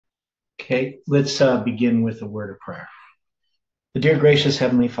Okay, let's begin with a word of prayer. The dear gracious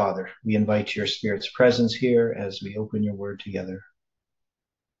Heavenly Father, we invite your Spirit's presence here as we open your word together.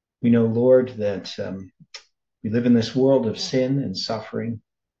 We know, Lord, that we live in this world of sin and suffering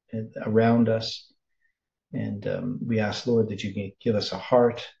around us. And we ask, Lord, that you can give us a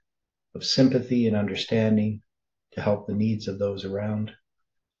heart of sympathy and understanding to help the needs of those around,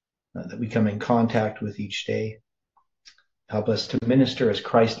 that we come in contact with each day. Help us to minister as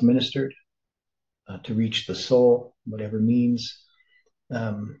Christ ministered, to reach the soul, whatever means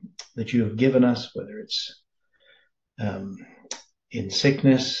that you have given us, whether it's in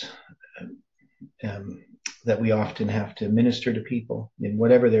sickness, that we often have to minister to people in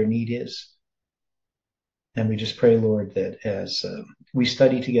whatever their need is. And we just pray, Lord, that as we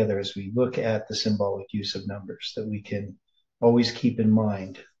study together, as we look at the symbolic use of numbers, that we can always keep in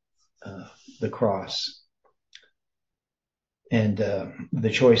mind the cross and the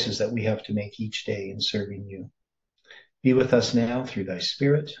choices that we have to make each day in serving you. Be with us now through thy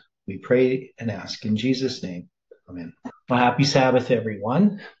Spirit. We pray and ask in Jesus' name. Amen. Well, happy Sabbath,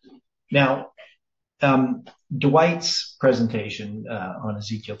 everyone. Now, Dwight's presentation on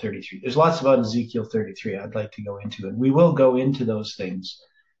Ezekiel 33. There's lots about Ezekiel 33 I'd like to go into, and we will go into those things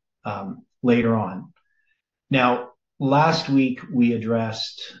later on. Now, last week we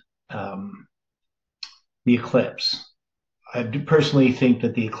addressed the eclipse. I personally think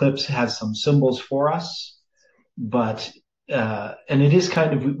that the eclipse has some symbols for us, but and it is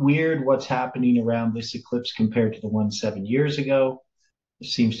kind of weird what's happening around this eclipse compared to the one 7 years ago. There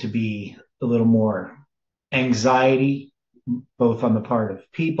seems to be a little more anxiety, both on the part of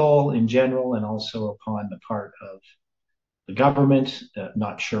people in general and also upon the part of the government.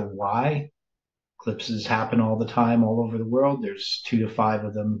 Not sure why. Eclipses happen all the time all over the world. There's 2 to 5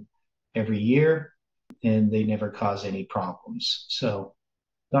 of them every year, and they never cause any problems. So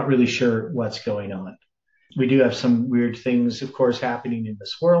not really sure what's going on. We do have some weird things, of course, happening in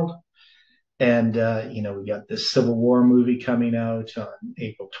this world. And, we got this Civil War movie coming out on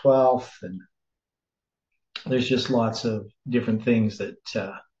April 12th. And there's just lots of different things that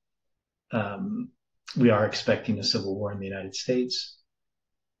we are expecting a civil war in the United States,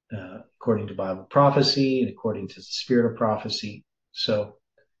 according to Bible prophecy and according to the spirit of prophecy. So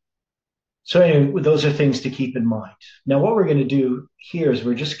anyway, those are things to keep in mind. Now, what we're going to do here is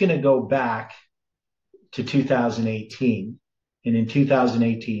we're just going to go back to 2018. And in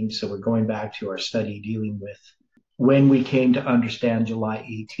 2018, so we're going back to our study dealing with when we came to understand July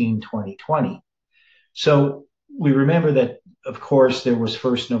 18, 2020. So we remember that, of course, there was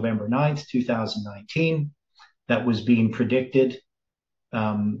first November 9th, 2019, that was being predicted.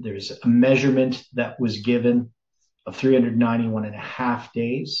 There's a measurement that was given of 391 and a half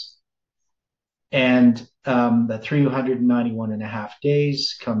days. And that 391 and a half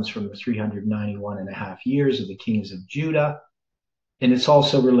days comes from the 391 and a half years of the kings of Judah. And it's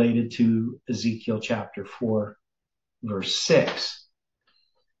also related to Ezekiel chapter 4, verse 6.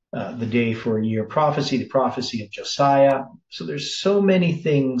 The day for a year prophecy, the prophecy of Josiah. So there's so many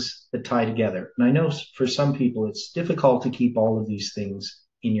things that tie together. And I know for some people it's difficult to keep all of these things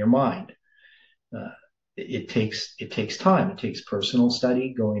in your mind. It takes time. It takes personal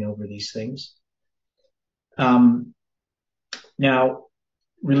study going over these things. Now,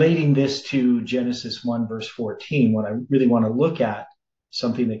 relating this to Genesis 1, verse 14, what I really want to look at,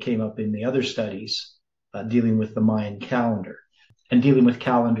 something that came up in the other studies dealing with the Mayan calendar and dealing with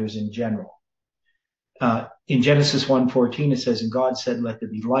calendars in general. In Genesis 1:14, it says, "And God said, let there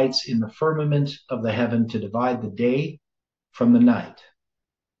be lights in the firmament of the heaven to divide the day from the night."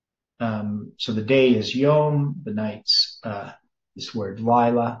 So the day is Yom, the night's this word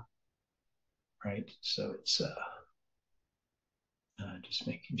Lila, right? So it's just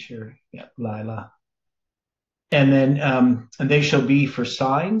making sure, yeah, Lila. And then, and they shall be for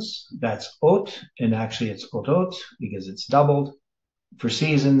signs, that's Ot, and actually it's Otot because it's doubled. For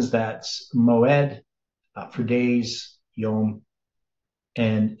seasons, that's Moed, for days, Yom,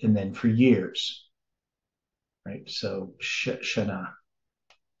 and then for years, right? So Shana.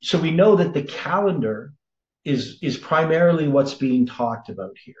 So we know that the calendar is primarily what's being talked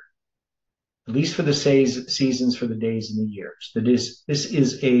about here, at least for the seasons, for the days and the years. That is, this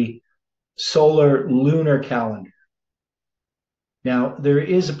is a solar lunar calendar. Now, there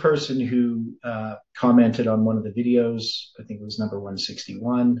is a person who commented on one of the videos, I think it was number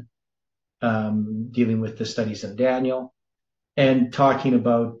 161, dealing with the studies of Daniel, and talking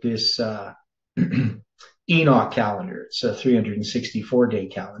about this Enoch calendar. It's a 364-day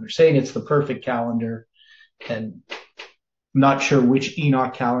calendar, saying it's the perfect calendar. And I'm not sure which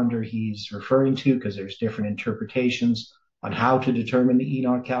Enoch calendar he's referring to because there's different interpretations on how to determine the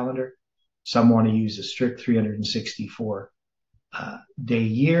Enoch calendar. Some want to use a strict 364 day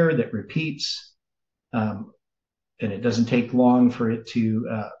year that repeats. And it doesn't take long for it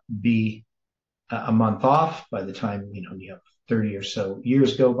to be a month off by the time, you have 30 or so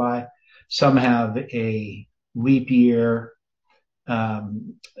years go by. Some have a leap year,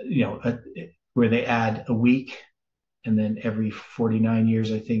 where they add a week, and then every 49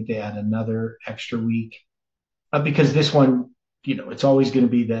 years, I think they add another extra week. Because this one, it's always going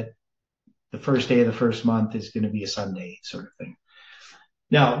to be that the first day of the first month is going to be a Sunday sort of thing.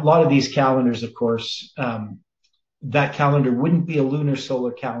 Now, a lot of these calendars, of course, that calendar wouldn't be a lunar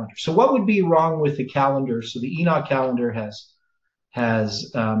solar calendar. So what would be wrong with the calendar? So the Enoch calendar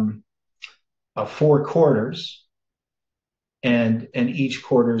has 4 quarters, and each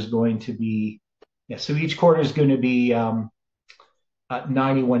quarter is going to be, so each quarter is going to be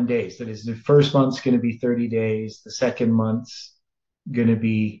 91 days. That is, the first month's going to be 30 days, the second month's going to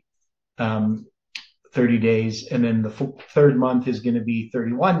be 30 days, and then the third month is going to be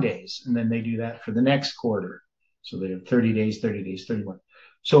 31 days, and then they do that for the next quarter. So they have 30 days, 30 days, 31.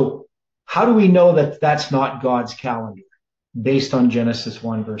 So how do we know that that's not God's calendar? Based on Genesis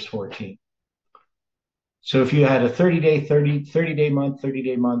 1, verse 14. So if you had a 30-day month,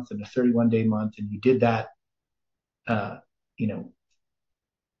 30-day month, and a 31-day month, and you did that,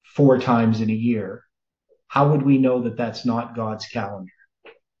 4 times in a year, how would we know that that's not God's calendar?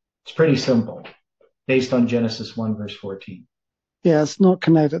 It's pretty simple, based on Genesis 1, verse 14. Yeah, it's not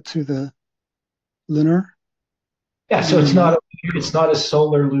connected to the lunar. Yeah, so it's not a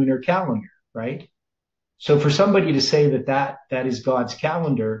solar lunar calendar, right? So for somebody to say that is God's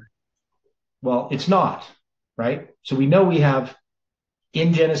calendar, well, it's not, right? So we know we have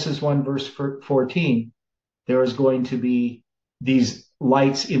in Genesis 1, verse 14, there is going to be these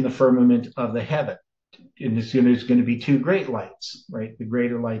lights in the firmament of the heaven. And there's going to be 2 great lights, right? The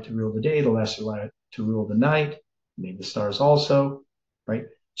greater light to rule the day, the lesser light to rule the night. Made the stars also, right?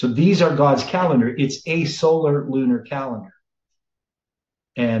 So these are God's calendar. It's a solar lunar calendar.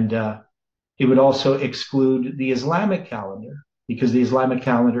 And it would also exclude the Islamic calendar, because the Islamic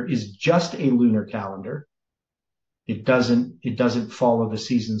calendar is just a lunar calendar. It doesn't follow the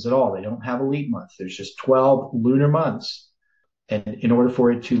seasons at all. They don't have a leap month. There's just 12 lunar months. And in order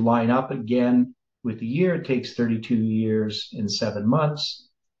for it to line up again with the year, it takes 32 years and 7 months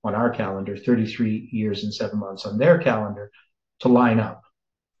on our calendar, 33 years and 7 months on their calendar to line up.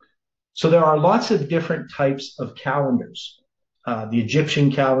 So there are lots of different types of calendars. The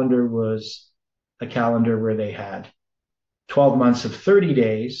Egyptian calendar was a calendar where they had 12 months of 30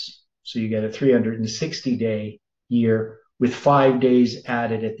 days. So you get a 360-day year with 5 days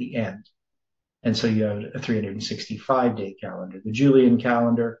added at the end. And so you have a 365-day calendar. The Julian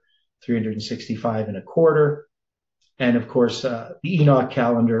calendar, 365 and a quarter. And of course, the Enoch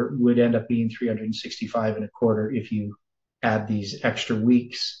calendar would end up being 365 and a quarter if you add these extra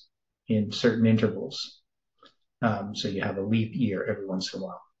weeks in certain intervals. So you have a leap year every once in a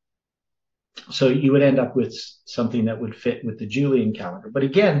while. So you would end up with something that would fit with the Julian calendar. But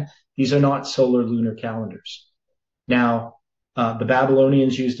again, these are not solar lunar calendars. Now, the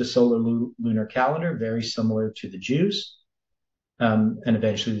Babylonians used a solar lunar calendar, very similar to the Jews. And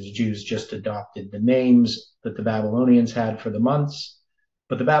eventually the Jews just adopted the names that the Babylonians had for the months.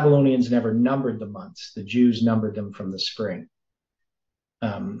 But the Babylonians never numbered the months. The Jews numbered them from the spring.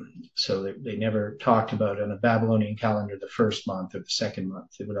 So they never talked about on a Babylonian calendar the first month or the second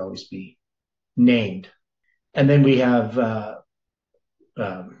month. It would always be named. And then we have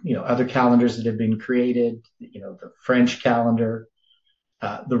other calendars that have been created. The French calendar.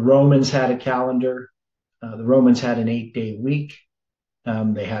 The Romans had a calendar. The Romans had an 8-day week.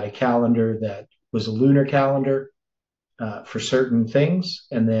 They had a calendar that was a lunar calendar for certain things,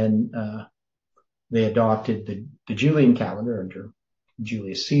 and then they adopted the Julian calendar under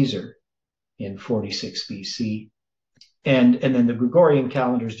Julius Caesar in 46 BC. And then the Gregorian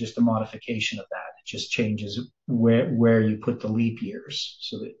calendar is just a modification of that. It just changes where you put the leap years,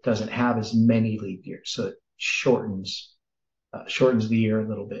 so that it doesn't have as many leap years. So it shortens the year a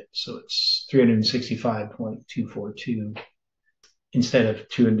little bit. So it's 365.242 instead of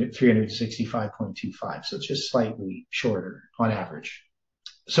 365.25. So it's just slightly shorter on average.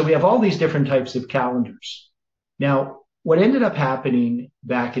 So we have all these different types of calendars. Now, what ended up happening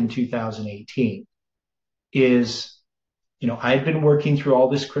back in 2018 is, I had been working through all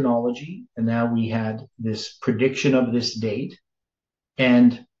this chronology, and now we had this prediction of this date.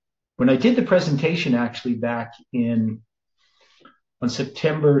 And when I did the presentation actually back on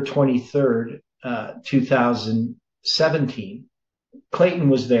September 23rd, 2017, Clayton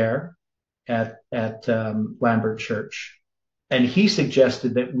was there at Lambert Church, And he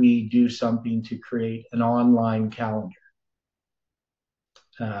suggested that we do something to create an online calendar,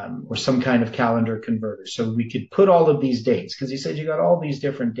 or some kind of calendar converter. So we could put all of these dates, because he said, you got all these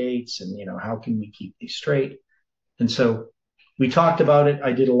different dates, and, how can we keep these straight? And so we talked about it.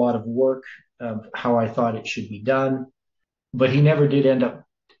 I did a lot of work of how I thought it should be done, but he never did end up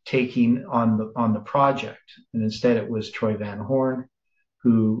taking on the project. And instead it was Troy Van Horn,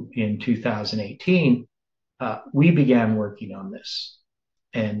 who in 2018, we began working on this,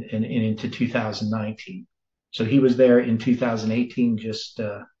 and into 2019. So he was there in 2018,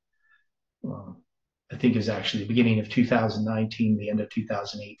 well, I think it was actually the beginning of 2019, the end of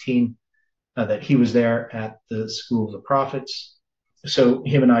 2018, that he was there at the School of the Prophets. So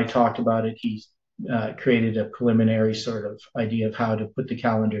him and I talked about it. He created a preliminary sort of idea of how to put the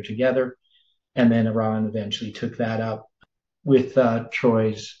calendar together. And then Iran eventually took that up with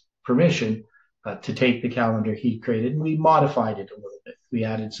Troy's permission to take the calendar he created. And we modified it a little bit. We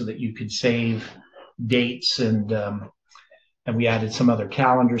added so that you could save dates, and we added some other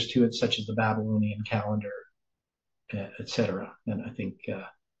calendars to it, such as the Babylonian calendar, etc. And I think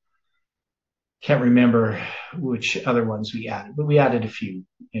can't remember which other ones we added, but we added a few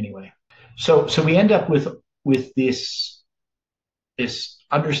anyway. So we end up with this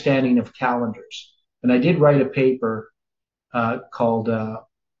understanding of calendars. And I did write a paper called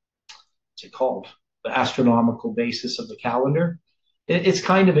what's it called? The Astronomical Basis of the Calendar. It's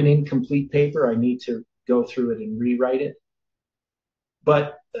kind of an incomplete paper. I need to go through it and rewrite it.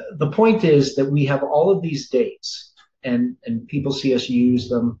 But the point is that we have all of these dates, and people see us use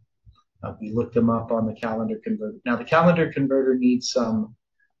them. We look them up on the calendar converter. Now, the calendar converter needs some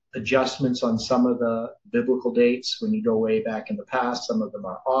adjustments on some of the biblical dates. When you go way back in the past, some of them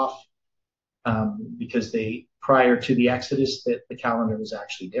are off, because prior to the Exodus, the calendar was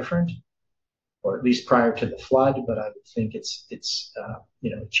actually different, or at least prior to the flood. But I would think it's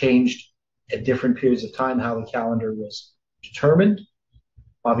changed at different periods of time how the calendar was determined.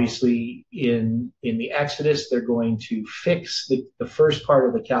 Obviously, in the Exodus, they're going to fix the first part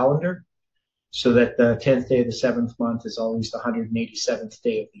of the calendar, so that the 10th day of the 7th month is always the 187th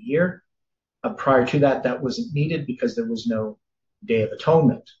day of the year. Prior to that, that wasn't needed because there was no Day of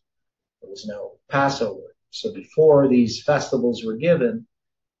Atonement. There was no Passover. So before these festivals were given,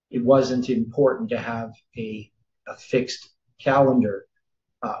 it wasn't important to have a fixed calendar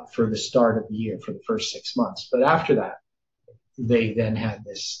for the start of the year, for the first 6 months. But after that, they then had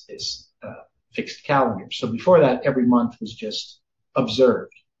this fixed calendar. So before that, every month was just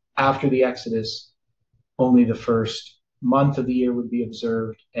observed. After the Exodus, only the first month of the year would be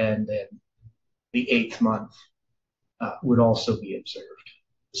observed, and then the 8th month would also be observed,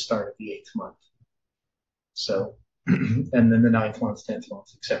 the start of the 8th month. So, and then the 9th month, 10th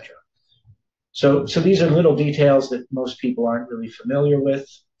month, etc. So these are little details that most people aren't really familiar with.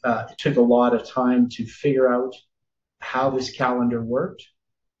 It took a lot of time to figure out how this calendar worked.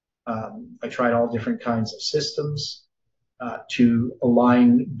 I tried all different kinds of systems to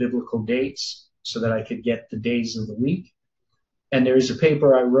align biblical dates so that I could get the days of the week. And there is a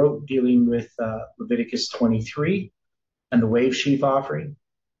paper I wrote dealing with Leviticus 23 and the wave sheaf offering.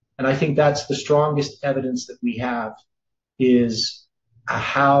 And I think that's the strongest evidence that we have, is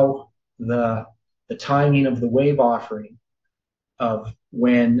how the timing of the wave offering, of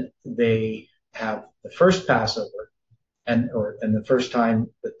when they have the first Passover and the first time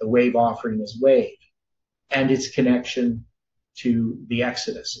that the wave offering is waved, and its connection to the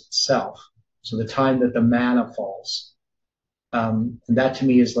Exodus itself. So the time that the manna falls. And that to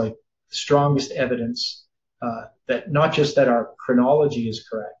me is like the strongest evidence that not just that our chronology is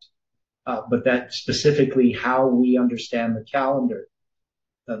correct, but that specifically how we understand the calendar,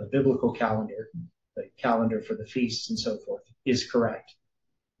 the biblical calendar, the calendar for the feasts and so forth, is correct.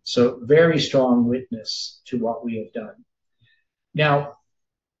 So very strong witness to what we have done. Now,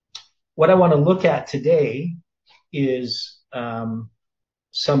 what I want to look at today is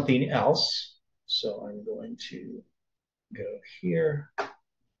something else. So I'm going to go here.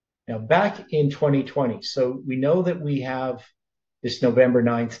 Now, back in 2020, so we know that we have this November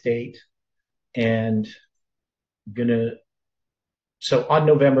 9th date, and so on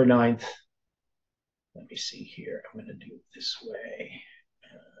November 9th, let me see here, I'm going to do it this way.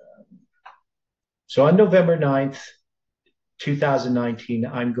 So on November 9th, 2019,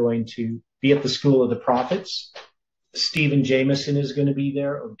 I'm going to be at the School of the Prophets. Stephen Jameson is going to be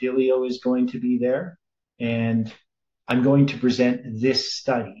there. Odilio is going to be there. And I'm going to present this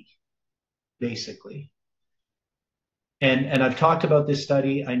study, basically. And I've talked about this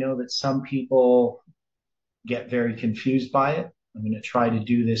study. I know that some people get very confused by it. I'm going to try to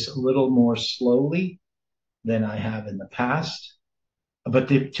do this a little more slowly than I have in the past. But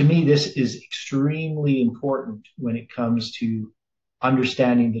to me, this is extremely important when it comes to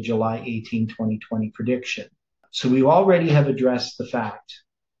understanding the July 18, 2020 prediction. So we already have addressed the fact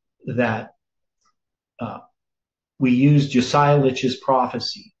that we use Josiah Litch's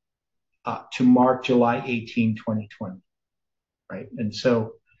prophecy to mark July 18, 2020, right? And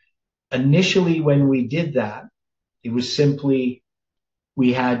so initially when we did that, it was simply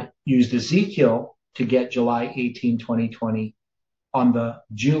we had used Ezekiel to get July 18, 2020 on the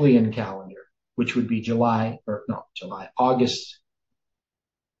Julian calendar, which would be August.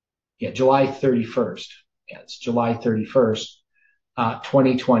 Yeah, July 31st. Yeah, it's July 31st,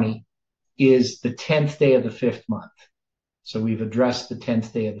 2020 is the 10th day of the fifth month. So we've addressed the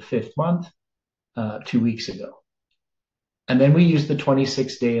 10th day of the fifth month 2 weeks ago. And then we use the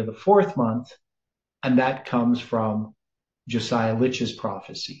 26th day of the fourth month, and that comes from Josiah Litch's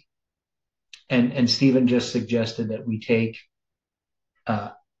prophecy. And Stephen just suggested that we take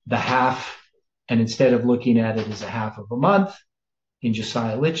the half, and instead of looking at it as a half of a month in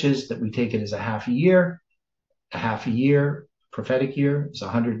Josiah Litch's, that we take it as a half a year. A half a year, prophetic year, is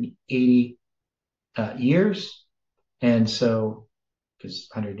 180 years. And so, because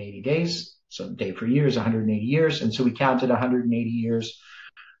 180 days, so day per year is 180 years. And so we counted 180 years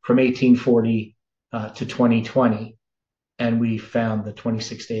from 1840 to 2020. And we found the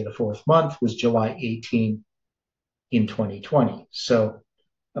 26th day of the fourth month was July 18 in 2020. So,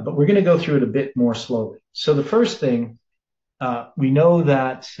 but we're going to go through it a bit more slowly. So the first thing, we know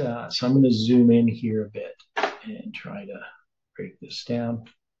that, so I'm going to zoom in here a bit and try to break this down.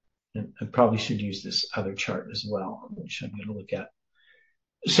 And I probably should use this other chart as well, which I'm going to look at.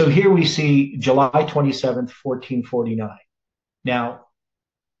 So here we see July 27th, 1449. Now,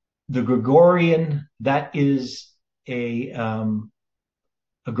 the Gregorian, that is a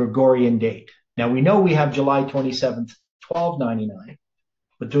Gregorian date. Now, we know we have July 27th, 1299,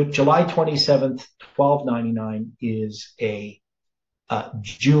 but July 27th, 1299 is a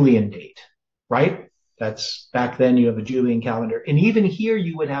Julian date, right? That's back then you have a Julian calendar. And even here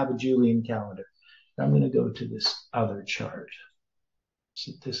you would have a Julian calendar. I'm going to go to this other chart. Is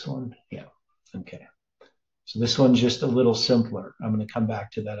it this one? Yeah. Okay. So this one's just a little simpler. I'm going to come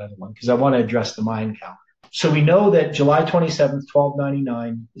back to that other one because I want to address the Mayan calendar. So we know that July 27th,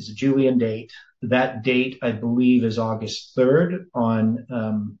 1299 is a Julian date. That date, I believe, is August 3rd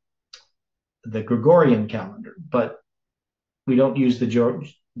on the Gregorian calendar, but we don't use the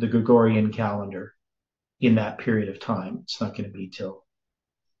Gregorian calendar in that period of time. It's not going to be till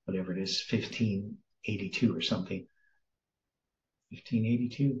whatever it is, 1582 or something.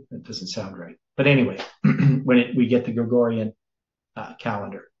 1582? That doesn't sound right. But anyway, we get the Gregorian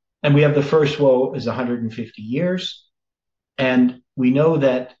calendar. And we have the first woe is 150 years. And we know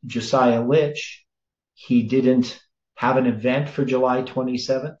that Josiah Litch, he didn't have an event for July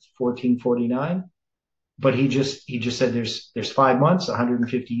 27th, 1449, but he just said there's 5 months,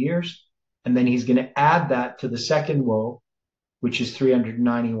 150 years. And then he's going to add that to the second woe, which is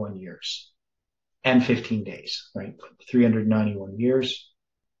 391 years and 15 days, right? 391 years.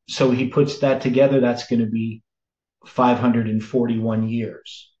 So he puts that together. That's going to be 541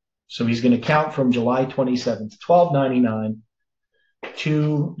 years. So he's going to count from July 27th, 1299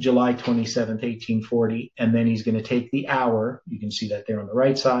 to July 27th, 1840. And then he's going to take the hour. You can see that there on the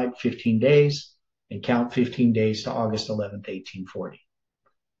right side, 15 days, and count 15 days to August 11th, 1840.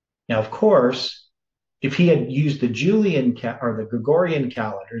 Now, of course, if he had used the Julian or the Gregorian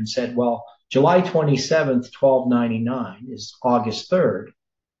calendar and said, well, July 27th, 1299 is August 3rd,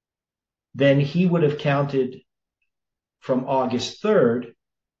 then he would have counted from August 3rd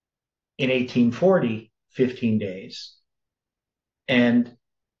in 1840, 15 days. And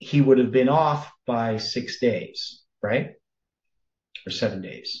he would have been off by 6 days, right? Or 7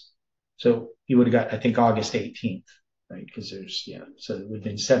 days. So he would have got, I think, August 18th. Right? Because so it would have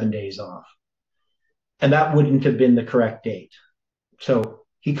been 7 days off. And that wouldn't have been the correct date. So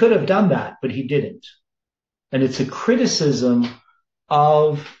he could have done that, but he didn't. And it's a criticism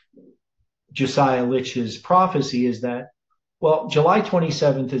of Josiah Litch's prophecy is that, well, July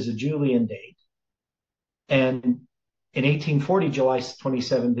 27th is a Julian date. And in 1840, July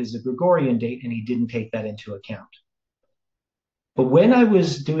 27th is a Gregorian date, and he didn't take that into account. But when I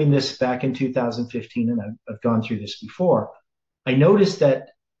was doing this back in 2015, and I've gone through this before, I noticed that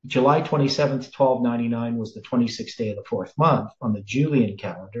July 27th, 1299 was the 26th day of the fourth month. On the Julian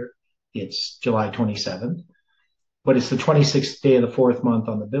calendar, it's July 27th, but it's the 26th day of the fourth month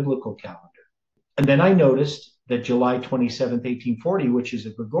on the biblical calendar. And then I noticed that July 27th, 1840, which is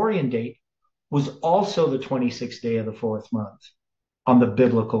a Gregorian date, was also the 26th day of the fourth month on the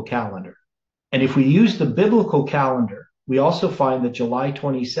biblical calendar. And if we use the biblical calendar, we also find that July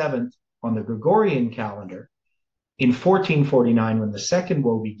 27th on the Gregorian calendar in 1449, when the second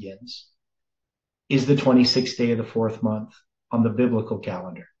woe begins, is the 26th day of the fourth month on the biblical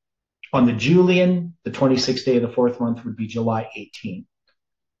calendar. On the Julian, the 26th day of the fourth month would be July 18.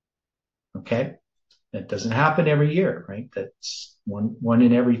 Okay? That doesn't happen every year, right? That's one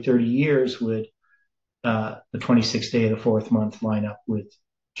in every 30 years would the 26th day of the fourth month line up with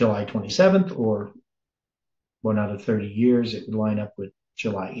July 27th, or 1 out of 30 years, it would line up with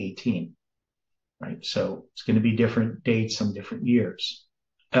July 18, right? So it's going to be different dates on different years.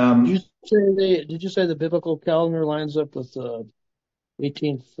 Did you say the biblical calendar lines up with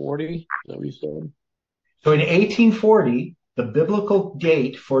 1840? Is that what you said? So in 1840, the biblical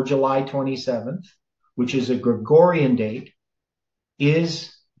date for July 27th, which is a Gregorian date,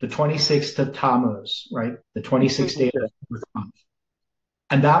 is the 26th of Tammuz, right? The 26th day of the fourth month.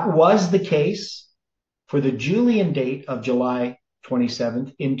 And that was the case for the Julian date of July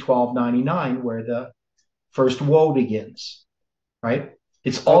 27th in 1299, where the first woe begins, right?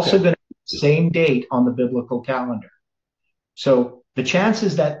 It's also going to be the same date on the biblical calendar. So the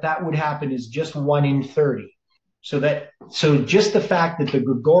chances that that would happen is just 1 in 30. So just the fact that the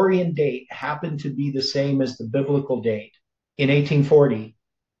Gregorian date happened to be the same as the biblical date in 1840,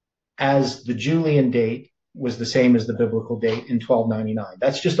 as the Julian date was the same as the biblical date in 1299.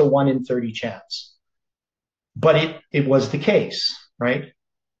 That's just a 1 in 30 chance. But it was the case, right?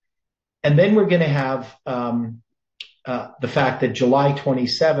 And then we're going to have the fact that July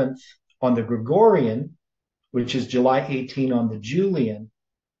 27th on the Gregorian, which is July 18 on the Julian,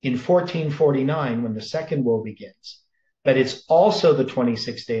 in 1449, when the second woe begins, that it's also the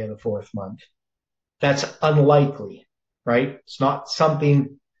 26th day of the fourth month. That's unlikely, right? It's not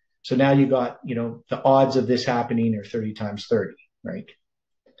something. So now you got, the odds of this happening are 30 times 30, right?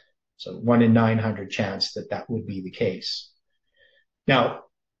 So 1 in 900 chance that would be the case. Now,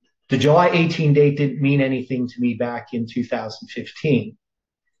 the July 18 date didn't mean anything to me back in 2015.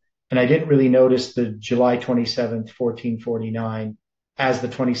 And I didn't really notice the July 27th, 1449 as the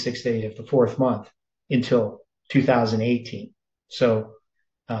 26th day of the fourth month until 2018. So,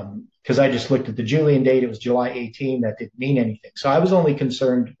 because I just looked at the Julian date, it was July 18, that didn't mean anything. So I was only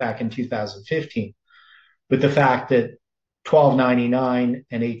concerned back in 2015 with the fact that 1299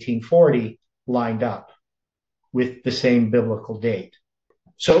 and 1840 lined up with the same biblical date.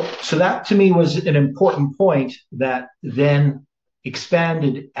 So that to me was an important point that then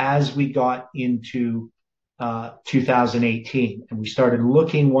expanded as we got into 2018, and we started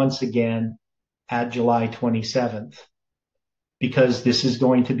looking once again at July 27th, because this is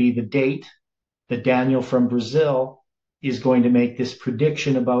going to be the date that Daniel from Brazil is going to make this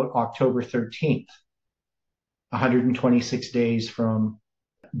prediction about October 13th, 126 days from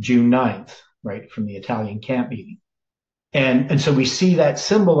June 9th, right, from the Italian camp meeting. And so we see that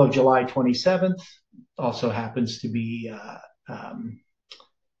symbol of July 27th also happens to be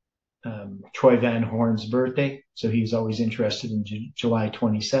Troy Van Horn's birthday. So he's always interested in July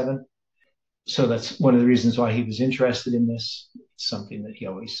 27th. So that's one of the reasons why he was interested in this. It's something that he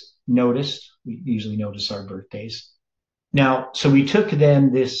always noticed. We usually notice our birthdays. Now, so we took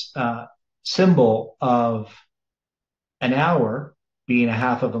then this symbol of an hour being a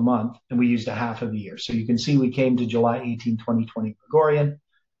half of a month, and we used a half of a year. So you can see we came to July 18, 2020 Gregorian,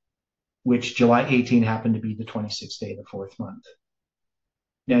 which July 18 happened to be the 26th day of the fourth month.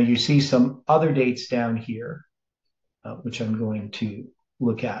 Now you see some other dates down here, which I'm going to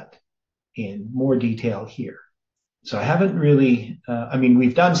look at in more detail here. So I haven't really,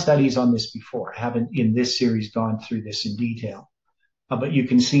 we've done studies on this before. I haven't in this series gone through this in detail. But you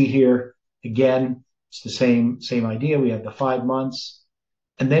can see here, again, it's the same idea. We have the 5 months.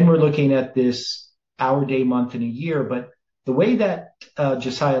 And then we're looking at this hour, day, month, and a year. But the way that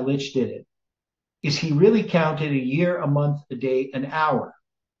Josiah Litch did it is he really counted a year, a month, a day, an hour,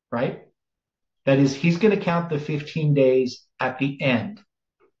 right? That is, he's going to count the 15 days at the end.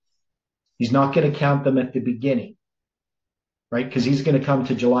 He's not going to count them at the beginning, right? Because he's going to come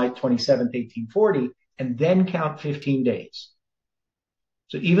to July 27th, 1840, and then count 15 days.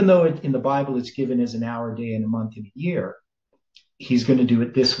 So even though in the Bible it's given as an hour, day, and a month, and a year, he's going to do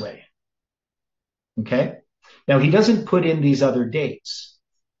it this way. Okay? Now, he doesn't put in these other dates.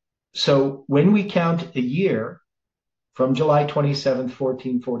 So when we count a year from July 27th,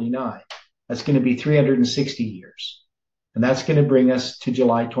 1449, that's going to be 360 years. And that's going to bring us to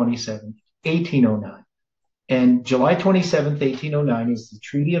July 27th, 1809. And July 27th, 1809 is the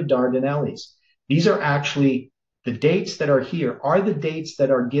Treaty of Dardanelles. These are actually the dates that are here, are the dates that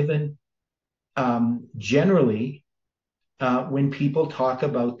are given generally when people talk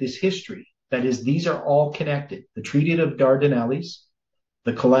about this history. That is, these are all connected. The Treaty of Dardanelles,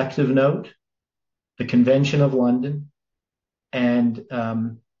 the Collective Note, the Convention of London, and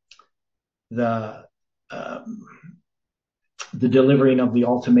the delivering of the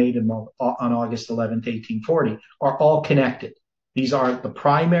ultimatum on August 11th, 1840, are all connected. These are the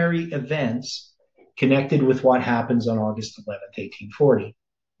primary events connected with what happens on August 11th, 1840,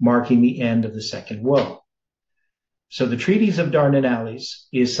 marking the end of the Second Woe. So the Treaties of Dardanelles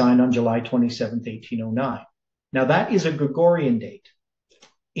is signed on July 27th, 1809. Now that is a Gregorian date.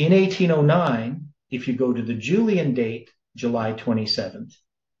 In 1809, if you go to the Julian date, July 27th,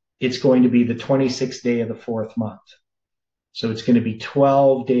 it's going to be the 26th day of the fourth month. So it's going to be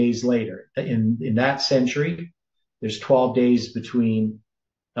 12 days later. In that century, there's 12 days between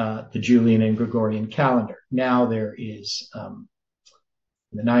the Julian and Gregorian calendar. Now there is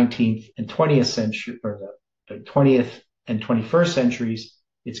the 19th and 20th century, or the 20th and 21st centuries,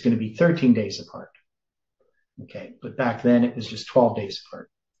 it's going to be 13 days apart. Okay, but back then it was just 12 days apart.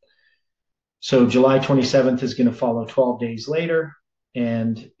 So July 27th is going to follow 12 days later,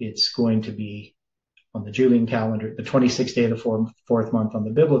 and it's going to be on the Julian calendar, the 26th day of the fourth month on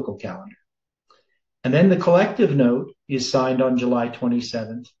the biblical calendar. And then the Collective Note is signed on July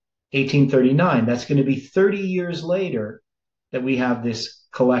 27th, 1839. That's going to be 30 years later that we have this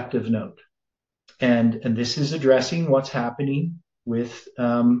Collective Note. And this is addressing what's happening with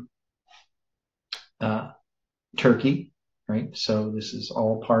Turkey, right? So this is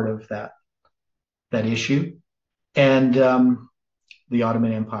all part of that issue. And the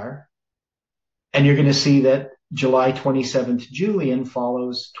Ottoman Empire. And you're going to see that July 27th Julian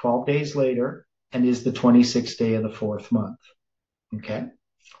follows 12 days later and is the 26th day of the fourth month. Okay.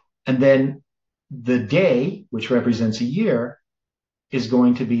 And then the day, which represents a year, is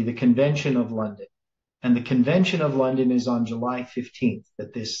going to be the Convention of London. And the Convention of London is on July 15th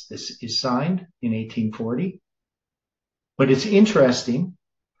that this is signed in 1840. But it's interesting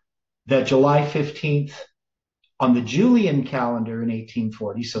that July 15th on the Julian calendar in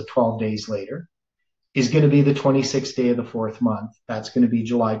 1840, so 12 days later, is going to be the 26th day of the fourth month. That's going to be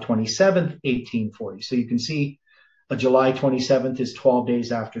July 27th, 1840. So you can see July 27th is 12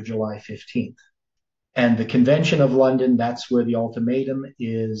 days after July 15th. And the Convention of London, that's where the ultimatum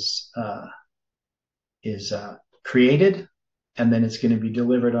is created, and then it's going to be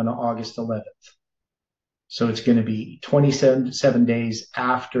delivered on August 11th. So it's going to be 27 days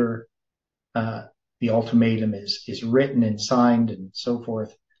after the ultimatum is written and signed and so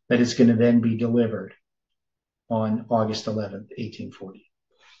forth, that it's going to then be delivered on August 11th, 1840.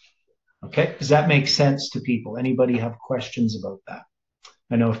 Okay, does that make sense to people? Anybody have questions about that?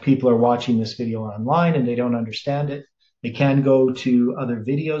 I know if people are watching this video online and they don't understand it, they can go to other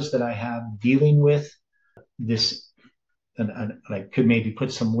videos that I have dealing with this, and I could maybe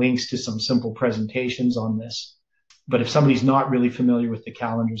put some links to some simple presentations on this. But if somebody's not really familiar with the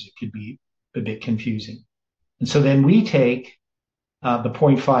calendars, it could be a bit confusing. And so then we take the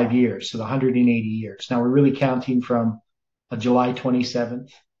 0.5 years, so the 180 years. Now we're really counting from July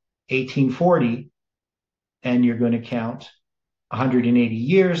 27th, 1840, and you're going to count 180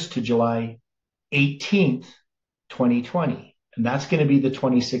 years to July 18th, 2020. And that's going to be the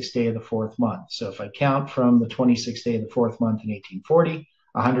 26th day of the fourth month. So if I count from the 26th day of the fourth month in 1840,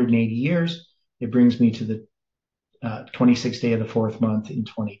 180 years, it brings me to the 26th day of the fourth month in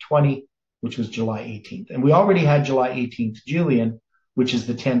 2020, which was July 18th. And we already had July 18th Julian, which is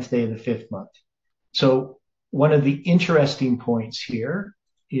the 10th day of the fifth month. So one of the interesting points here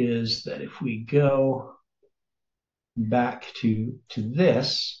is that if we go back to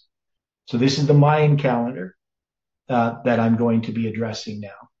this, so this is the Mayan calendar that I'm going to be addressing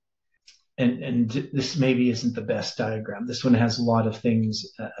now. And this maybe isn't the best diagram. This one has a lot of things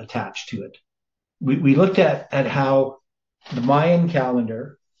attached to it. We looked at how the Mayan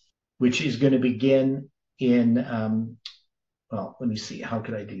calendar, which is going to begin in, well, let me see, how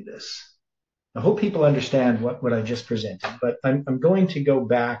could I do this? I hope people understand what I just presented, but I'm going to go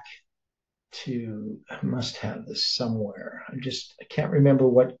back to, I must have this somewhere. I can't remember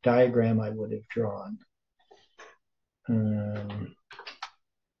what diagram I would have drawn. I'm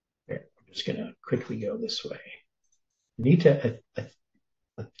just going to quickly go this way.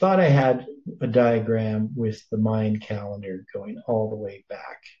 I thought I had a diagram with the Mayan calendar going all the way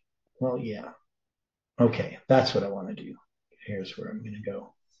back. Well, yeah. Okay, that's what I want to do. Here's where I'm going to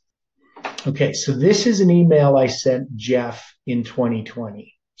go. Okay, so this is an email I sent Jeff in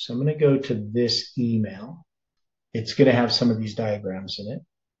 2020. So I'm going to go to this email. It's going to have some of these diagrams in it.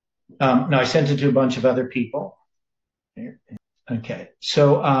 Now, I sent it to a bunch of other people. Here. Okay,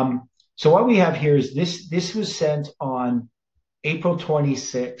 so what we have here is this was sent on April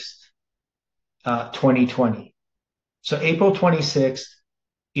 26th, 2020. So April 26th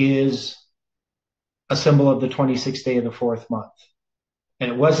is a symbol of the 26th day of the fourth month.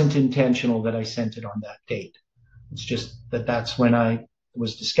 And it wasn't intentional that I sent it on that date. It's just that that's when I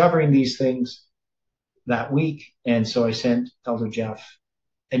was discovering these things that week. And so I sent Elder Jeff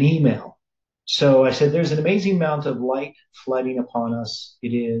an email. So I said, there's an amazing amount of light flooding upon us. It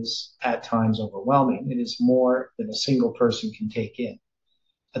is at times overwhelming. It is more than a single person can take in.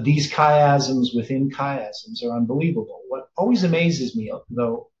 These chiasms within chiasms are unbelievable. What always amazes me,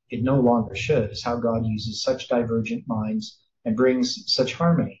 though it no longer should, is how God uses such divergent minds and brings such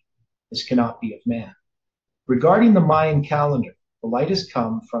harmony. This cannot be of man. Regarding the Mayan calendar, the light has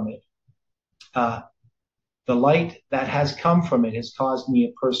come from it. The light that has come from it has caused me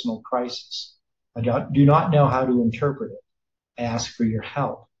a personal crisis. I do not know how to interpret it. I ask for your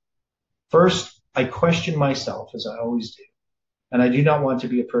help. First, I question myself, as I always do, and I do not want to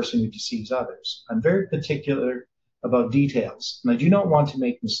be a person who deceives others. I'm very particular about details, and I do not want to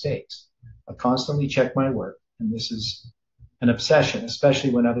make mistakes. I constantly check my work, and this is an obsession, especially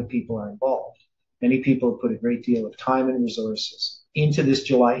when other people are involved. Many people have put a great deal of time and resources into this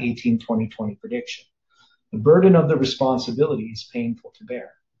July 18, 2020 prediction. The burden of the responsibility is painful to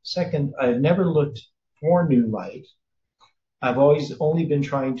bear. Second, I have never looked for new light. I've always only been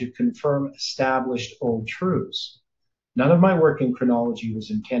trying to confirm established old truths. None of my work in chronology was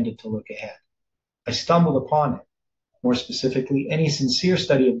intended to look ahead. I stumbled upon it. More specifically, any sincere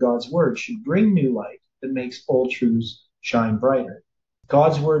study of God's word should bring new light that makes old truths shine brighter.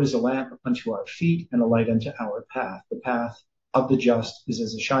 God's word is a lamp unto our feet and a light unto our path. The path of the just is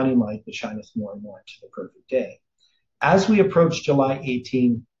as a shining light that shineth more and more into the perfect day. As we approach July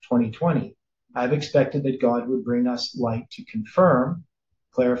 18, 2020, I've expected that God would bring us light to confirm,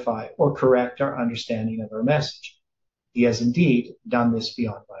 clarify, or correct our understanding of our message. He has indeed done this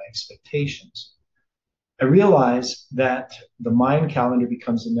beyond my expectations. I realize that the Mayan calendar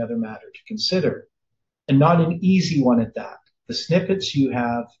becomes another matter to consider, and not an easy one at that. The snippets you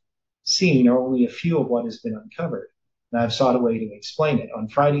have seen are only a few of what has been uncovered, and I've sought a way to explain it. On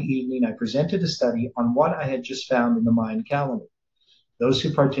Friday evening, I presented a study on what I had just found in the Mayan calendar. Those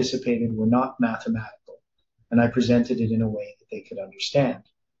who participated were not mathematical, and I presented it in a way that they could understand.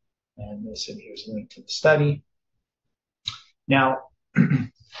 And here's a link to the study. Now,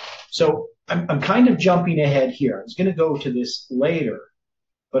 so I'm kind of jumping ahead here. I was going to go to this later,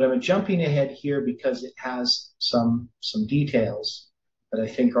 but I'm jumping ahead here because it has some details that I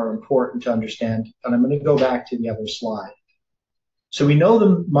think are important to understand. And I'm going to go back to the other slide. So we know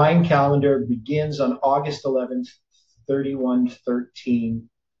the Mayan calendar begins on August 11th, 3113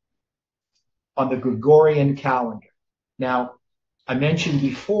 on the Gregorian calendar. Now, I mentioned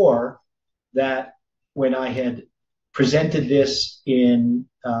before that when I had presented this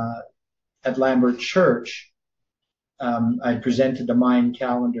at Lambert Church, I presented the Mayan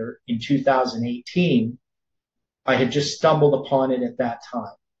calendar in 2018. I had just stumbled upon it at that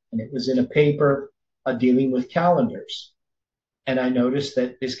time, and it was in a paper dealing with calendars. And I noticed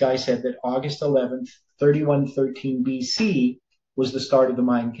that this guy said that August 11th, 3113 BC was the start of the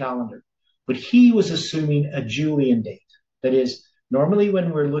Mayan calendar. But he was assuming a Julian date. That is, normally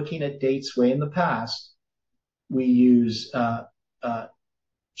when we're looking at dates way in the past, we use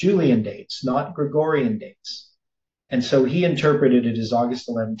Julian dates, not Gregorian dates. And so he interpreted it as August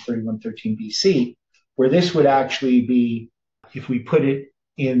 11th, 3113 BC, where this would actually be, if we put it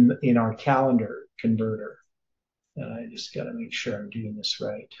in our calendar converter. And I just got to make sure I'm doing this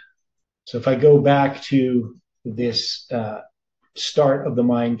right. So if I go back to this start of the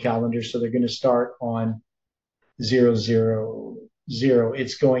Mayan calendar, so they're going to start on 000.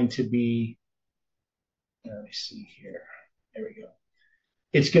 It's going to be, let me see here. There we go.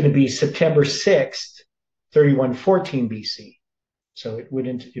 It's going to be September 6th, 3114 BC. So it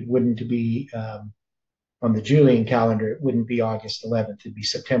wouldn't be on the Julian calendar. It wouldn't be August 11th. It'd be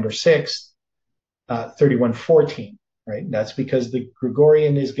September 6th, 3114. Right? And that's because the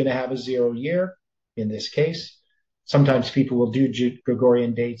Gregorian is going to have a 0 year in this case. Sometimes people will do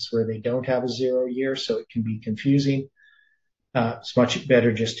Gregorian dates where they don't have a 0 year, so it can be confusing. It's much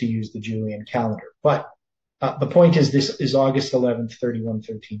better just to use the Julian calendar. But the point is, this is August 11th,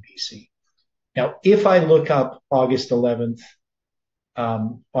 3113 BC. Now, if I look up August 11th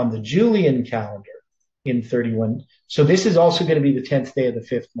on the Julian calendar in 31, so this is also going to be the 10th day of the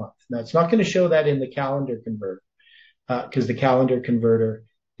 5th month. Now, it's not going to show that in the calendar converter because the calendar converter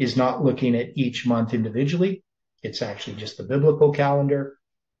is not looking at each month individually. It's actually just the biblical calendar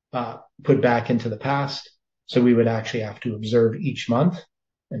put back into the past. So we would actually have to observe each month.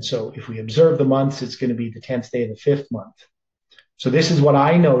 And so if we observe the months, it's going to be the 10th day of the 5th month. So this is what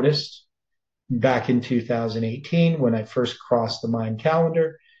I noticed back in 2018, when I first crossed the Mayan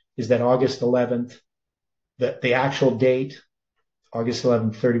calendar, is that August 11th, the actual date, August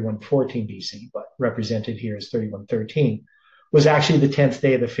 11th, 3114 BC, but represented here as 3113, was actually the 10th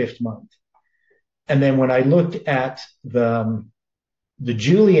day of the 5th month. And then when I looked at the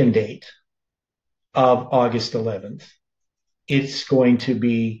Julian date of August 11th, it's going to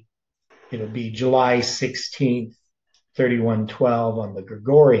be, it'll be July 16th, 3112 on the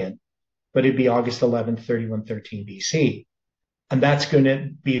Gregorian, but it'd be August 11th, 3113 BC. And that's going to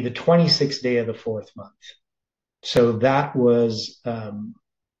be the 26th day of the 4th month. So that was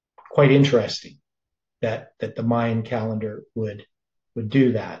quite interesting that the Mayan calendar would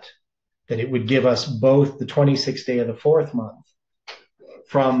do that it would give us both the 26th day of the 4th month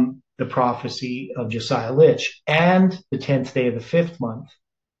from the prophecy of Josiah Litch and the 10th day of the 5th month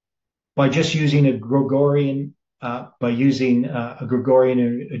by just using a Gregorian, and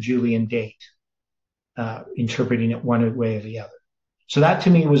a Julian date, interpreting it one way or the other. So that to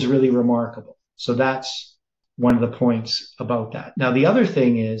me was really remarkable. So that's one of the points about that. Now, the other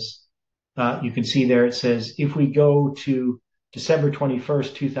thing is, you can see there it says, if we go to December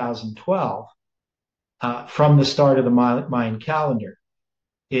 21st, 2012, from the start of the Mayan calendar,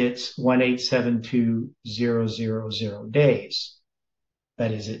 it's 1872000 days.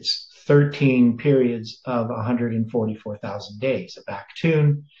 That is, it's 13 periods of 144,000 days. A back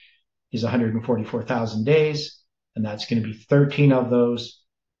tune is 144,000 days, and that's going to be 13 of those.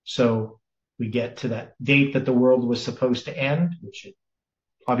 So we get to that date that the world was supposed to end, which it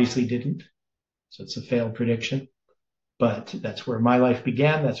obviously didn't. So it's a failed prediction. But that's where my life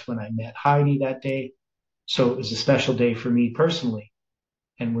began. That's when I met Heidi that day. So it was a special day for me personally.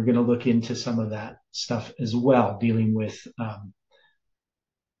 And we're going to look into some of that stuff as well, dealing with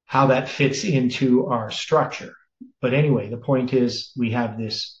how that fits into our structure. But anyway, the point is we have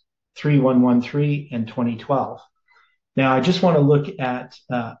this 3113 and 2012. Now, I just want to look at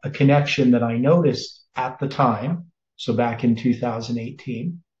a connection that I noticed at the time, so back in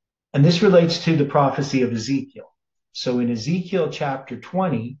 2018. And this relates to the prophecy of Ezekiel. So in Ezekiel chapter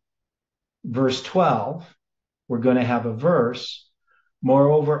 20, verse 12, we're going to have a verse,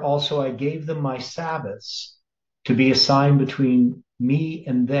 moreover, also I gave them my Sabbaths to be a sign between me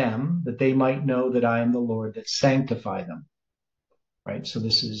and them, that they might know that I am the Lord that sanctify them. Right? So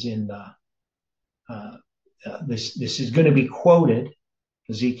this is in this is going to be quoted,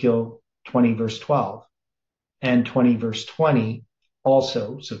 Ezekiel 20, verse 12, and 20, verse 20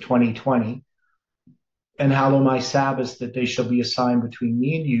 also, so 2020. And hallow my Sabbaths, that they shall be a sign between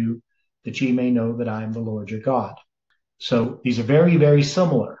me and you, that ye may know that I am the Lord your God. So these are very, very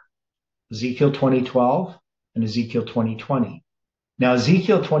similar. Ezekiel 20:12 and Ezekiel 20:20. Now,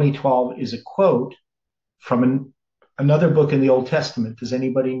 Ezekiel 20:12 is a quote from another book in the Old Testament. Does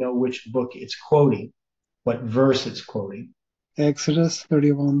anybody know which book it's quoting? What verse it's quoting? Exodus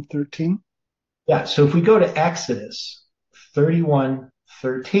 31:13. Yeah, so if we go to Exodus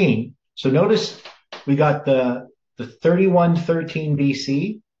 31:13, so notice we got the 3113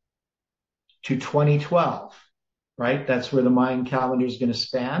 BC to 2012, right? That's where the Mayan calendar is going to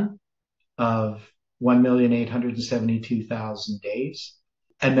span of 1,872,000 days.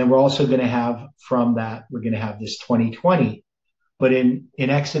 And then we're also going to have from that, we're going to have this 2020. But in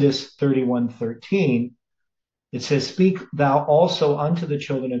Exodus 31:13, it says, speak thou also unto the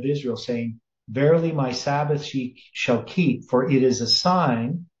children of Israel, saying, verily my Sabbath ye shall keep, for it is a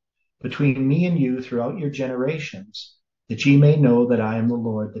sign between me and you throughout your generations, that ye may know that I am the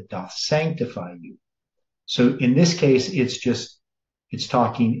Lord that doth sanctify you. So in this case, it's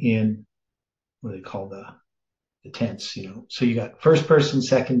talking in what they call the tense, So you got first person,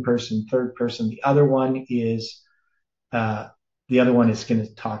 second person, third person. The other one is going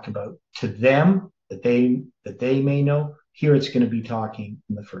to talk about to them, that they may know. Here it's going to be talking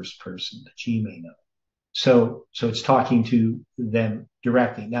in the first person, that ye may know. So it's talking to them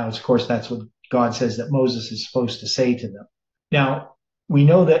directly. Now, of course, that's what God says that Moses is supposed to say to them. Now, we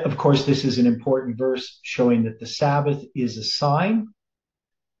know that, of course, this is an important verse showing that the Sabbath is a sign.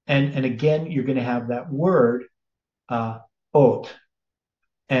 And again, you're going to have that word, ot.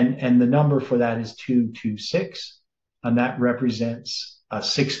 And the number for that is 226. And that represents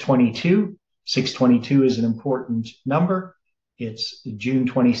 622. 622 is an important number. It's June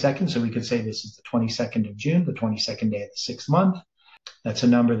 22nd, so we could say this is the 22nd of June, the 22nd day of the 6th month. That's a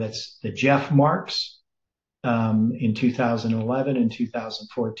number that Jeff marks in 2011 and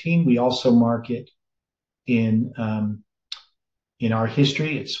 2014. We also mark it in our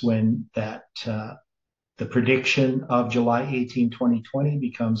history. It's when that the prediction of July 18, 2020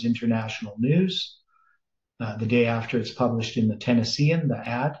 becomes international news. The day after it's published in the Tennessean, the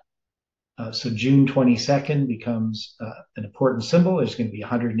ad. So June 22nd becomes an important symbol. There's going to be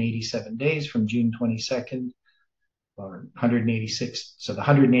 187 days from June 22nd, or 186. So the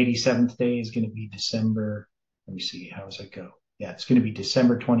 187th day is going to be December. Let me see, how does that go? Yeah, it's going to be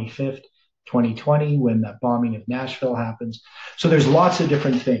December 25th, 2020, when that bombing of Nashville happens. So there's lots of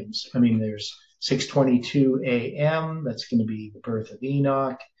different things. I mean, there's 6:22 a.m. That's going to be the birth of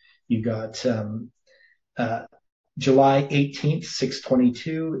Enoch. You got July 18th,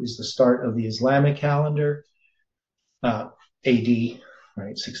 622 is the start of the Islamic calendar, AD,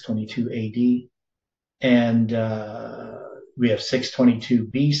 right? 622 AD. And we have 622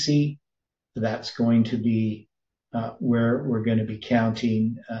 BC. That's going to be where we're going to be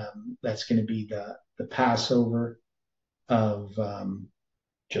counting. That's going to be the Passover of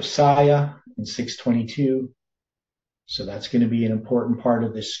Josiah in 622. So that's going to be an important part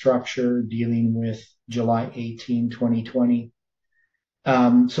of this structure, dealing with July 18, 2020.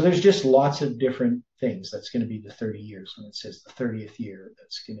 So there's just lots of different things. That's going to be the 30 years. When it says the 30th year,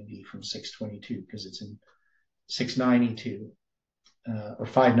 that's going to be from 622, because it's in 692, or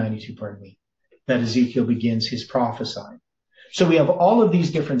 592, pardon me, that Ezekiel begins his prophesying. So we have all of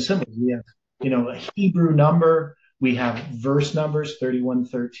these different symbols. We have, a Hebrew number. We have verse numbers,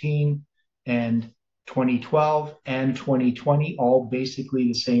 3113 and 2012 and 2020, all basically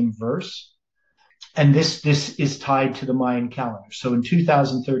the same verse. And this is tied to the Mayan calendar. So in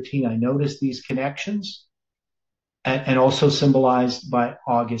 2013, I noticed these connections, and also symbolized by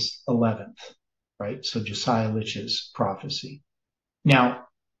August 11th, right? So Josiah Litch's prophecy. Now,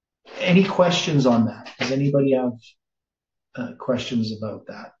 any questions on that? Does anybody have questions about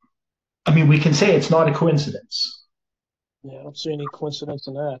that? I mean, we can say it's not a coincidence. Yeah, I don't see any coincidence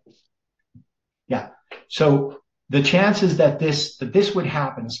in that. Yeah. So the chances that this would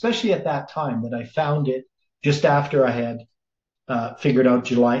happen, especially at that time, that I found it just after I had figured out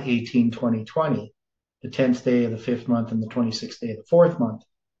July 18, 2020, the 10th day of the 5th month and the 26th day of the 4th month.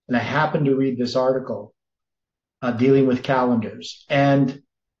 And I happened to read this article dealing with calendars, and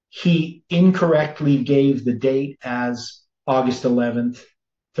he incorrectly gave the date as August 11th,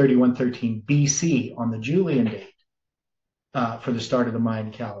 3113 BC on the Julian date for the start of the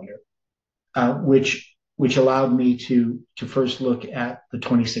Mayan calendar, which allowed me to first look at the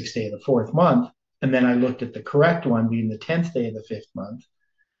 26th day of the 4th month, and then I looked at the correct one being the 10th day of the 5th month.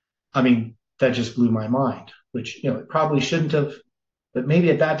 I mean, that just blew my mind, which, it probably shouldn't have, but maybe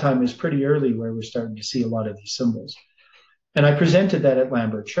at that time it was pretty early where we're starting to see a lot of these symbols. And I presented that at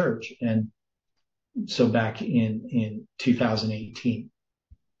Lambert Church, and so back in 2018.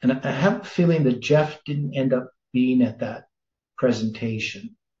 And I have a feeling that Jeff didn't end up being at that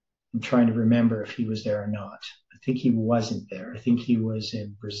presentation. I'm trying to remember if he was there or not. I think he wasn't there. I think he was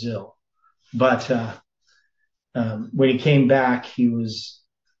in Brazil. But when he came back, he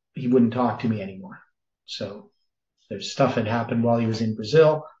wouldn't talk to me anymore. So there's stuff had happened while he was in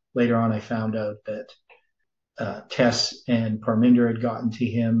Brazil. Later on, I found out that Tess and Parminder had gotten to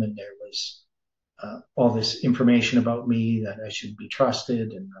him, and there was all this information about me that I shouldn't be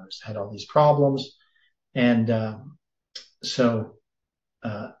trusted, and I had all these problems. And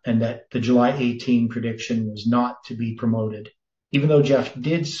and that the July 18 prediction was not to be promoted, even though Jeff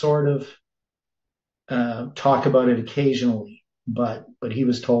did sort of talk about it occasionally, but he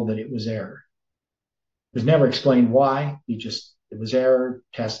was told that it was error. It was never explained why. It was error.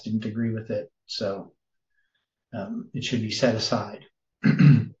 Tess didn't agree with it, so it should be set aside.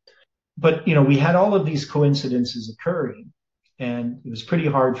 But we had all of these coincidences occurring, and it was pretty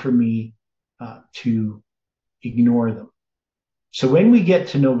hard for me to ignore them. So when we get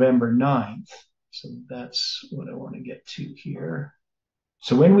to November 9th, so that's what I want to get to here.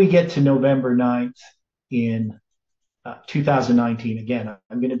 So when we get to November 9th in 2019, again,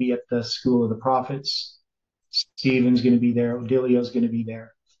 I'm going to be at the School of the Prophets. Stephen's going to be there. Odilio's going to be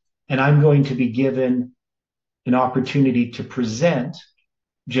there. And I'm going to be given an opportunity to present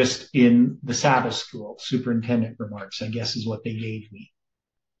just in the Sabbath school superintendent remarks, I guess is what they gave me.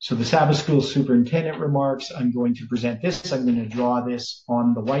 So the Sabbath school superintendent remarks, I'm going to present this. I'm going to draw this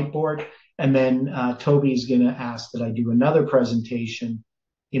on the whiteboard. And then Toby's going to ask that I do another presentation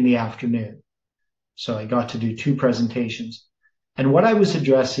in the afternoon. So I got to do 2 presentations. And what I was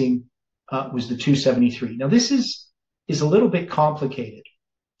addressing was the 273. Now, this is a little bit complicated.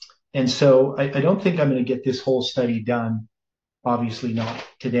 And so I don't think I'm going to get this whole study done, obviously not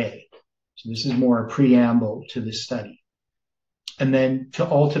today. So this is more a preamble to this study. And then to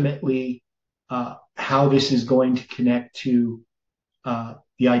ultimately how this is going to connect to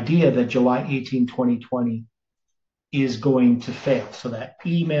the idea that July 18, 2020 is going to fail. So that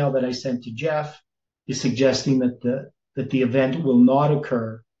email that I sent to Jeff is suggesting that the event will not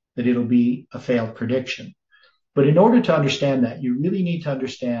occur that it'll be a failed prediction. But in order to understand that, you really need to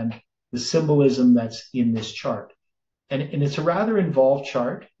understand the symbolism that's in this chart. And it's a rather involved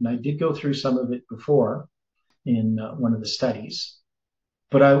chart, and I did go through some of it before in one of the studies,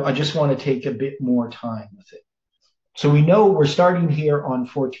 but I just want to take a bit more time with it. So we know we're starting here on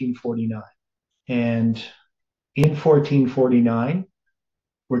 1449, and in 1449,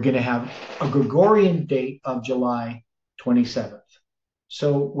 we're going to have a Gregorian date of July 27th.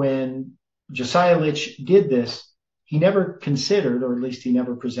 So when Josiah Litch did this, he never considered, or at least he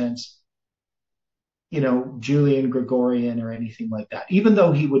never presents, Julian, Gregorian, or anything like that, even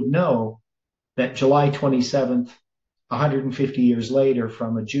though he would know that July 27th, 150 years later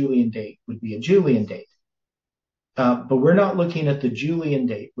from a Julian date would be a Julian date. But we're not looking at the Julian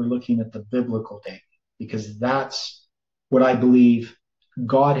date. We're looking at the biblical date, because that's what I believe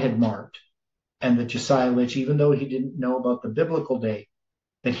God had marked, and that Josiah Litch, even though he didn't know about the biblical date,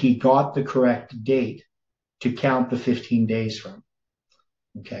 that he got the correct date to count the 15 days from.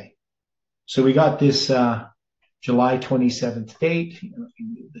 Okay. So we got this July 27th date. Let me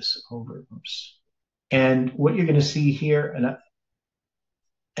move this over. Oops. And what you're going to see here,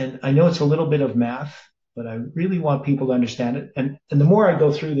 and I know it's a little bit of math, but I really want people to understand it. And the more I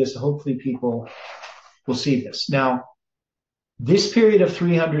go through this, hopefully people will see this. Now, this period of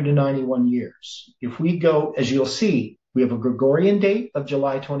 391 years, if we go, as you'll see, we have a Gregorian date of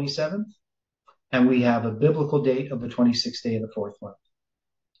July 27th, and we have a biblical date of the 26th day of the fourth month.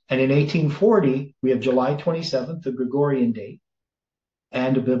 And in 1840, we have July 27th, the Gregorian date,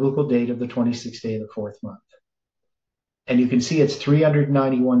 and a biblical date of the 26th day of the fourth month. And you can see it's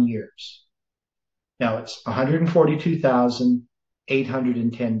 391 years. Now it's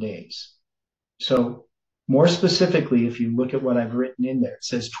 142,810 days. So more specifically, if you look at what I've written in there, it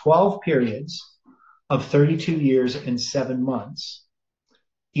says 12 periods of 32 years and 7 months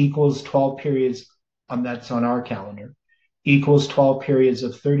equals 12 periods, that's on our calendar, equals 12 periods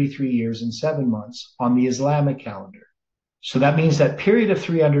of 33 years and 7 months on the Islamic calendar. So that means that period of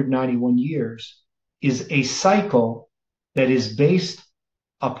 391 years is a cycle that is based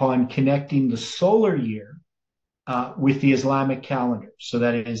upon connecting the solar year with the Islamic calendar. So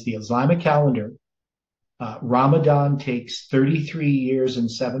that it is the Islamic calendar. Ramadan takes 33 years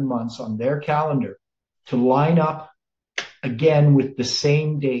and 7 months on their calendar to line up again with the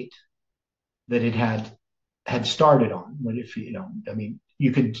same date that it had started on. But if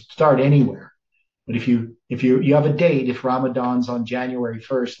you could start anywhere. But if you have a date, if Ramadan's on January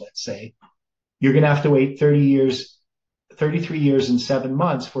 1st, let's say, you're going to have to wait 33 years and 7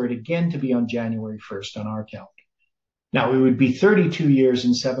 months for it again to be on January 1st on our calendar. Now, it would be 32 years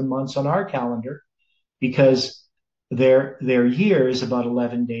and 7 months on our calendar, because their year is about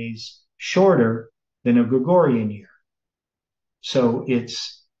 11 days shorter than a Gregorian year. So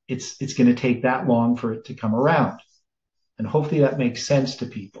it's going to take that long for it to come around. And hopefully that makes sense to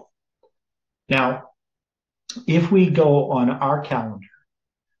people. Now, if we go on our calendar,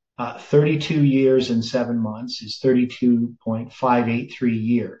 32 years and 7 months is 32.583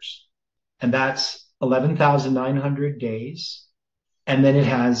 years. And that's 11,900 days. And then it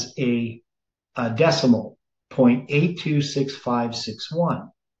has a decimal, 0.826561.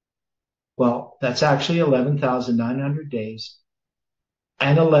 Well, that's actually 11,900 days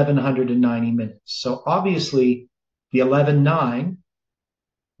and 1,190 minutes. So obviously the 11.9,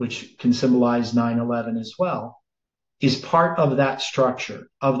 which can symbolize 9/11 as well, is part of that structure,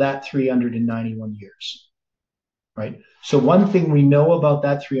 of that 391 years, right? So one thing we know about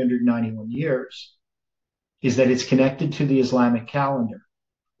that 391 years is that it's connected to the Islamic calendar,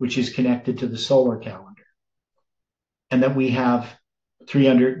 which is connected to the solar calendar, and that we have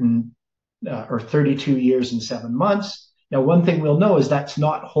 32 years and 7 months. Now, one thing we'll know is that's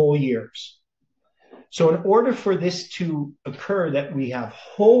not whole years. So in order for this to occur, that we have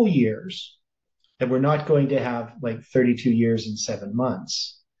whole years, that we're not going to have like 32 years and 7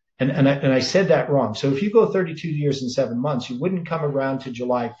 months. And I said that wrong. So if you go 32 years and 7 months, you wouldn't come around to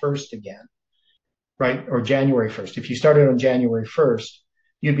July 1st again, right? Or January 1st. If you started on January 1st,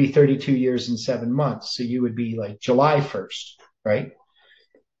 you'd be 32 years and 7 months. So you would be like July 1st, right?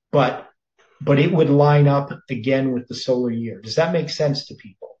 But it would line up again with the solar year. Does that make sense to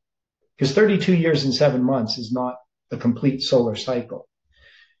people? Because 32 years and 7 months is not a complete solar cycle.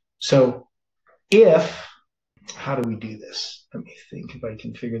 So how do we do this? Let me think if I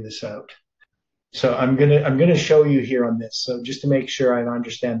can figure this out. So I'm gonna show you here on this. So just to make sure I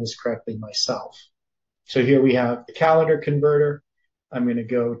understand this correctly myself. So here we have the calendar converter. I'm gonna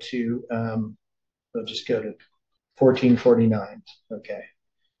go to we'll just go to 1449. Okay.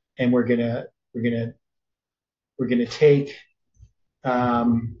 And we're gonna take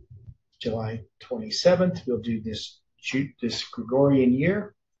July 27th, we'll do this Gregorian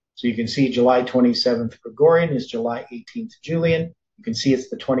year. So you can see July 27th Gregorian is July 18th Julian. You can see it's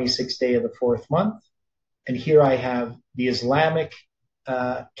the 26th day of the 4th month. And here I have the Islamic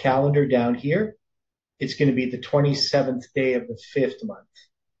calendar down here. It's going to be the 27th day of the 5th month.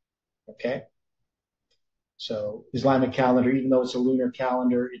 Okay? So Islamic calendar, even though it's a lunar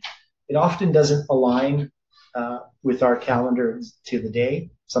calendar, it often doesn't align with our calendar to the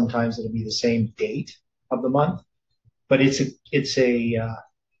day. Sometimes it'll be the same date of the month, but it's a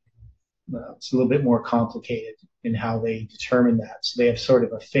little bit more complicated in how they determine that. So they have sort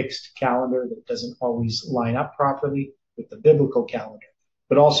of a fixed calendar that doesn't always line up properly with the biblical calendar.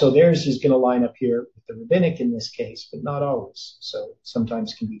 But also theirs is going to line up here with the rabbinic in this case, but not always. So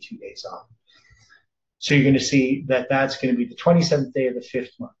sometimes can be 2 days off. So you're going to see that that's going to be the 27th day of the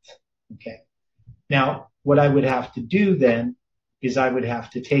 5th month. Okay. Now, what I would have to do then is I would have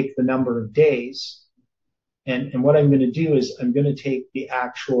to take the number of days, and what I'm going to do is I'm going to take the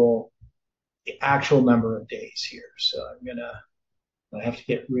actual number of days here. So I have to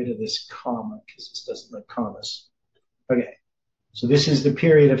get rid of this comma because this doesn't like commas. Okay. So this is the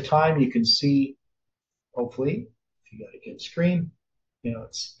period of time. You can see, hopefully, if you got a good screen,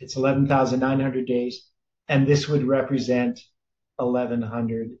 it's 11,900 days, and this would represent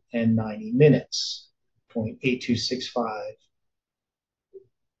 1,190 minutes,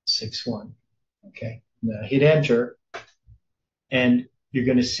 0.826561. Okay. Now hit enter, and you're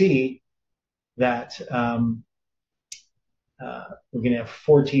going to see that we're going to have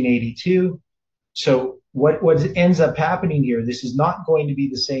 1482. So what ends up happening here, this is not going to be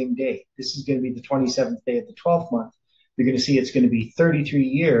the same date. This is going to be the 27th day of the 12th month. You're going to see it's going to be 33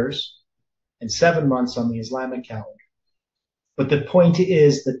 years and 7 months on the Islamic calendar. But the point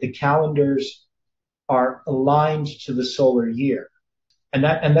is that the calendars are aligned to the solar year. And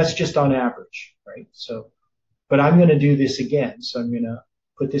that's just on average, right? So, but I'm going to do this again. So I'm going to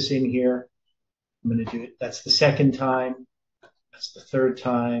put this in here. I'm going to do it. That's the second time. That's the third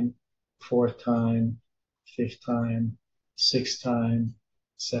time, fourth time, fifth time, sixth time,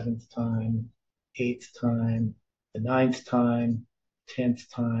 seventh time, eighth time, the ninth time, 10th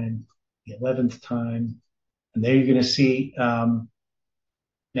time, the 11th time. And there you're going to see,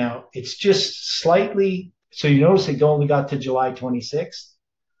 now it's just slightly, so you notice it only got to July 26th.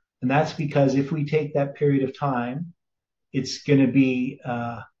 And that's because if we take that period of time, it's going to be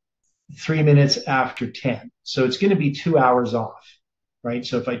 3 minutes after 10. So it's going to be 2 hours off, right?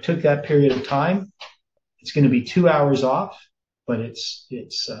 So if I took that period of time, it's going to be 2 hours off, but it's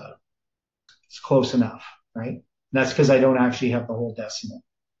close enough, right? And that's because I don't actually have the whole decimal.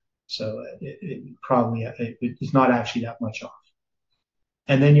 So it's not actually that much off.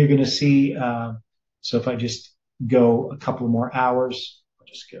 And then you're going to see, so if I just go a couple more hours, I'll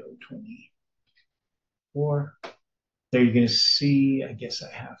just go 24. There you're going to see, I guess I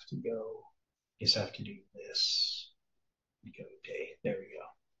have to do this. Go day. There we go.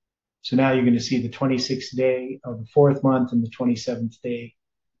 So now you're going to see the 26th day of the 4th month and the 27th day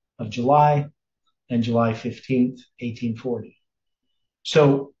of July and July 15th, 1840.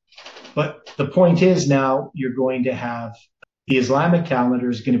 So, but the point is now you're going to have the Islamic calendar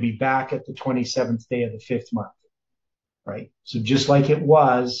is going to be back at the 27th day of the 5th month, right? So just like it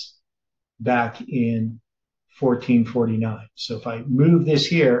was back in 1449. So if I move this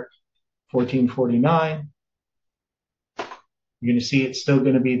here, 1449, you're going to see it's still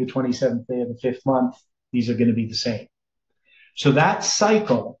going to be the 27th day of the 5th month. These are going to be the same. So that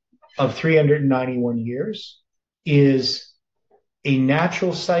cycle of 391 years is a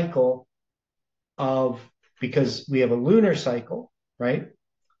natural cycle because we have a lunar cycle, right?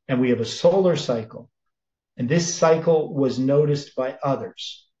 And we have a solar cycle. And this cycle was noticed by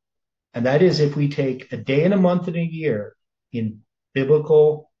others. And that is if we take a day and a month and a year in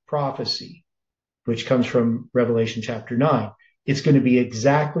biblical prophecy, which comes from Revelation chapter 9, it's going to be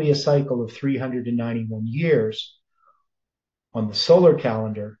exactly a cycle of 391 years on the solar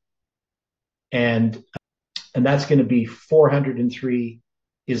calendar. And that's going to be 403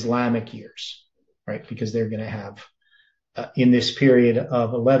 Islamic years, right? Because they're going to have, in this period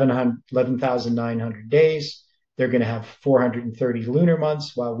of 11,900 days, they're going to have 430 lunar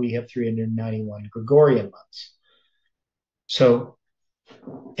months, while we have 391 Gregorian months. So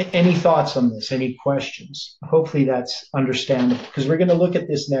any thoughts on this? Any questions? Hopefully that's understandable, because we're going to look at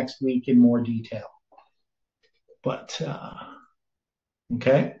this next week in more detail. But,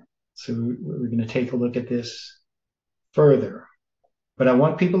 okay, so we're going to take a look at this further. But I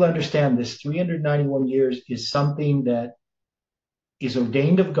want people to understand this 391 years is something that is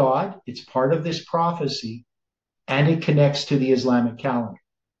ordained of God. It's part of this prophecy, and it connects to the Islamic calendar.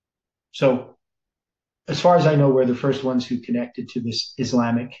 So as far as I know, we're the first ones who connected to this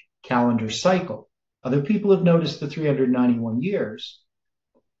Islamic calendar cycle. Other people have noticed the 391 years,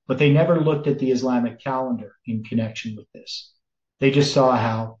 but they never looked at the Islamic calendar in connection with this. They just saw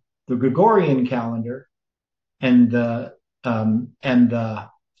how the Gregorian calendar and the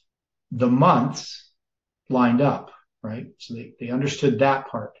months lined up, right? So they understood that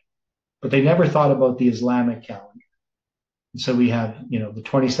part, but they never thought about the Islamic calendar. And so we have, the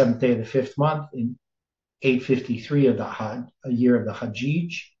 27th day of the fifth month in 853 of the Hajj, a year of the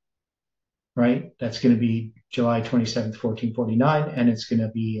Hajj, right? That's going to be July 27th, 1449, and it's going to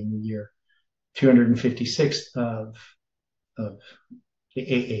be in the year 256 of the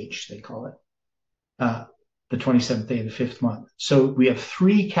AH, they call it, the 27th day of the fifth month. So we have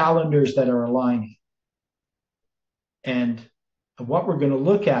three calendars that are aligning. And what we're going to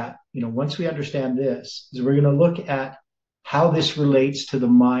look at, once we understand this, is we're going to look at how this relates to the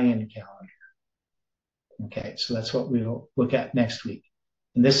Mayan calendar. Okay, so that's what we'll look at next week.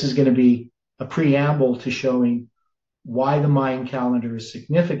 And this is going to be a preamble to showing why the Mayan calendar is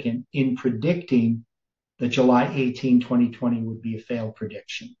significant in predicting that July 18, 2020 would be a failed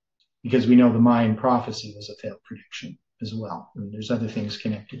prediction, because we know the Mayan prophecy was a failed prediction as well. And there's other things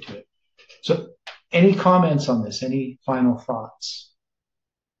connected to it. So any comments on this? Any final thoughts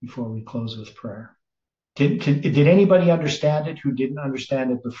before we close with prayer? Did anybody understand it who didn't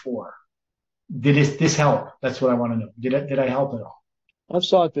understand it before? Did this help? That's what I want to know. Did I help at all? I've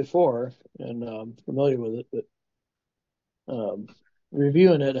saw it before and I'm familiar with it, but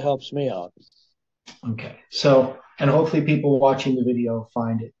reviewing it helps me out. Okay. So, and hopefully people watching the video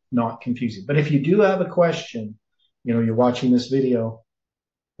find it not confusing. But if you do have a question, you're watching this video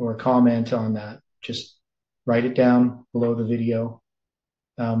or a comment on that, just write it down below the video,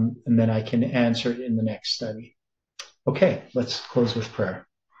 and then I can answer it in the next study. Okay, let's close with prayer.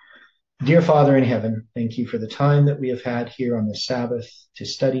 Dear Father in heaven, thank you for the time that we have had here on the Sabbath to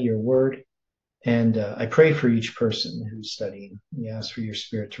study your word. And I pray for each person who's studying. We ask for your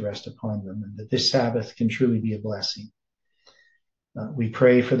Spirit to rest upon them, and that this Sabbath can truly be a blessing. We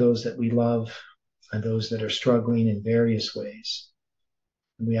pray for those that we love and those that are struggling in various ways.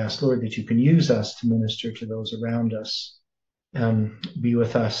 And we ask, Lord, that you can use us to minister to those around us. Be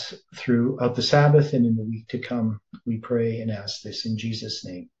with us throughout the Sabbath and in the week to come. We pray and ask this in Jesus'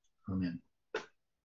 name. Amen.